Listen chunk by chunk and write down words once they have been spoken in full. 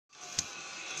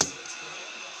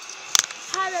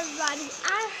Hi everybody,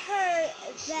 I heard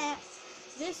that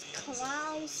this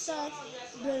clown stuff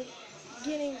been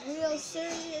getting real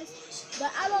serious,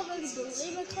 but I don't really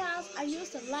believe in clowns. I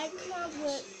used to like clowns,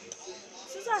 but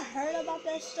since I heard about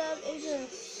that stuff, it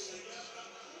just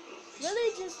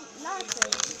really just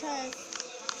nothing. Because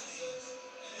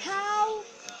how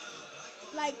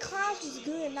like clowns was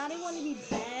good, now they want to be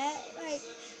bad. Like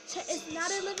it's now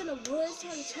they live in the woods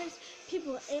trying to chase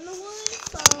people in the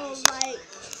woods. So like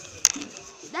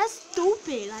that's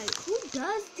stupid. Like, who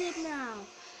does that now?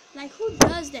 Like, who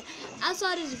does that? I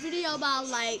saw this video about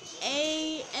like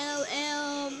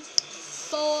ALL4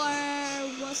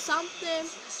 or something,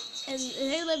 and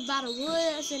they live by the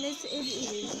woods, and it's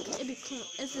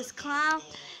this clown.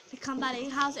 They come by their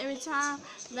house every time.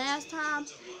 Last time,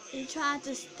 he tried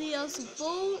to steal some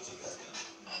food,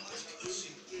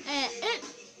 and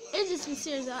it just be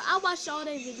serious. I watched all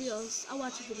their videos. I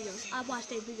watch their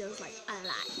videos like a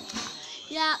lot.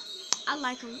 Yeah, I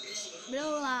like them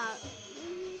real lot.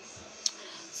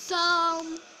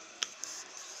 So,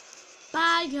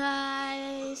 bye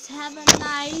guys. Have a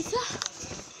nice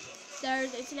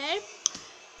Thursday today.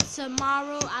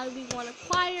 Tomorrow I'll be going to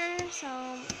choir,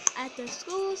 so after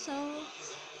school. So,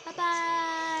 bye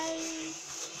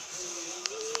bye.